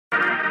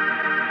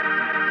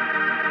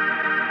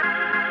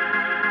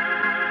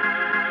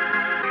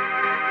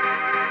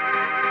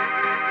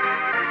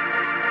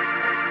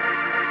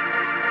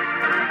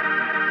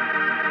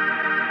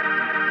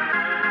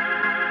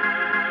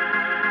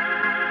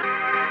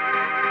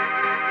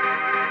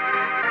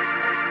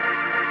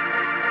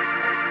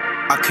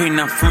Our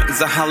canine friends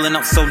are howling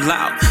out so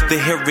loud. The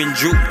hair and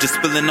droop just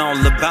spilling all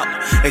about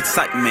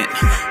excitement,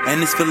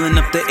 and it's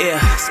filling up the air.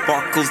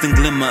 Sparkles and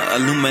glimmer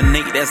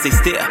illuminate as they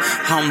stare.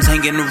 Hounds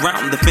hanging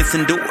around the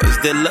fencing doors,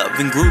 their love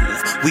and groove.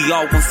 We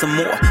all want some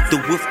more.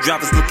 The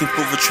WooFDriver's looking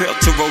for a trail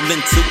to roll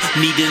into.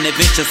 Need an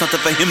adventure,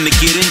 something for him to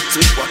get into.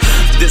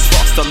 This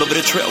frost all over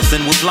the trails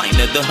and with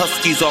liner. The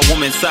huskies are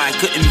woman's side,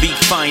 couldn't be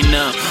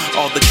finer.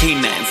 All the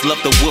canines love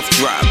the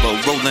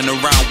WooFDriver, rolling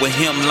around with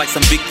him like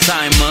some big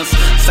timers.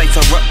 Sights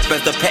are up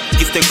as the pack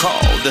gets their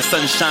call. The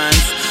sun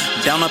shines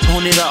down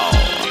upon it all.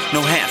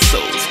 No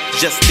hassles,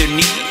 just their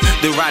need.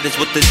 The riders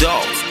with the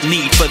dogs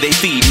need for their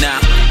feed. Now,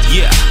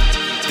 yeah,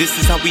 this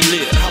is how we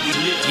live.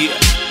 Yeah,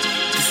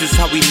 this is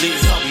how we live.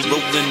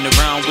 Rolling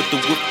around with the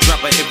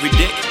WooFDriver every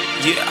day.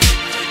 Yeah,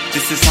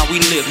 this is how we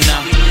live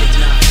now.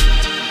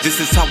 This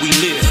is how we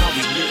live.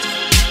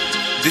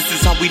 This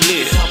is how we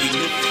live.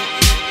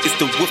 It's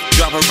the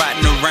WooFDriver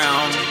riding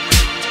around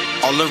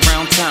all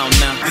around town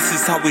now. This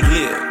is how we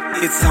live.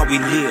 It's how we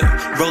live.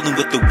 Rolling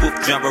with the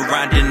WooFDriver,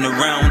 riding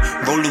around,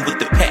 rolling with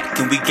the pack,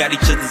 and we got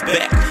each other's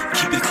back.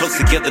 Keeping close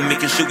together,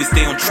 making sure we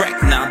stay on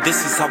track. Now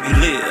this is how we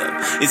live.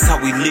 It's how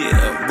we live.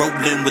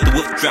 Rolling with the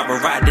WooFDriver,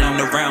 riding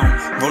around,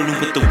 rolling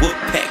with the Woof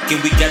pack,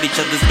 and we got each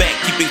other's back.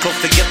 Keeping close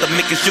together,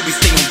 making sure we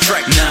stay on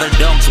track. Now the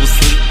dogs will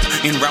sleep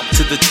en route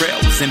to the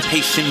trails,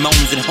 impatient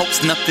moans and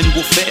hopes nothing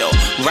will fail.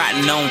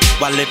 Riding on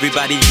while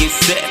everybody gets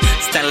set.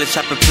 Stylish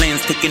chopper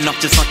plans taking off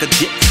just like a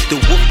jet. The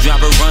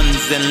WooFDriver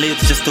runs and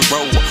lives just to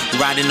roll.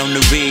 Riding on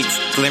the rigs,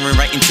 glaring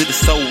right into the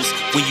souls.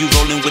 When you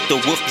rolling with the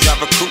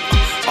WooFDriver crew,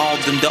 all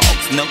them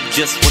dogs know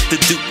just what to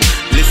do.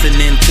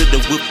 Listening to the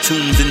Woof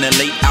tunes in the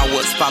late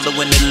hours,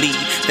 following the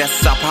lead,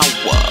 that's our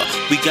power.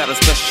 We got a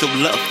special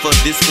love for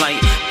this flight.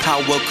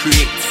 Power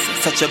creates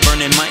such a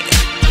burning might.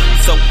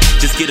 So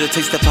just get a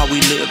taste of how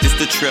we live, it's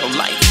the trail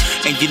life.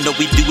 And you know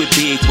we do it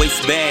big,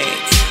 waste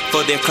bags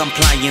for their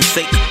compliance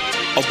sake.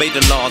 Obey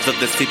the laws of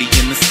the city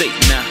and the state.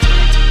 Now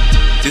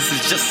this is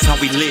just how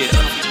we live.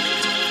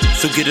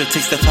 So get a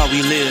taste of how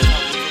we live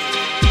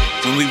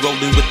when we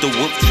rollin' with the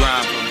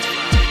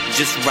WooFDriver,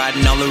 just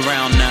riding all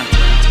around now.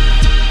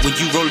 When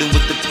you rollin'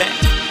 with the pack,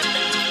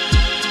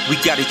 we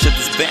got each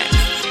other's back.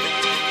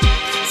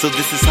 So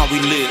this is how we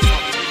live.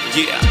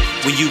 Yeah,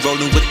 when you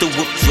rollin' with the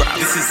WooFDriver,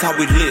 this is how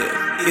we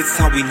live. It's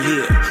how we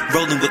live.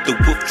 Rolling with the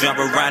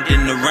WooFDriver,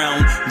 riding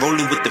around,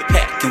 rolling with the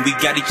pack, and we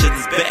got each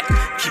other's back.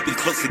 Keeping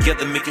close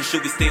together, making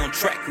sure we stay on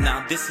track.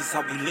 Now this is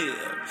how we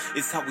live.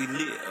 It's how we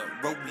live.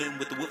 Rolling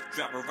with the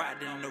WooFDriver,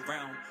 riding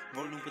around,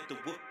 rolling with the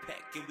Woof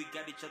pack, and we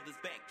got each other's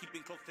back.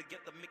 Keeping close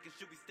together, making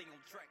sure we stay on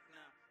track now.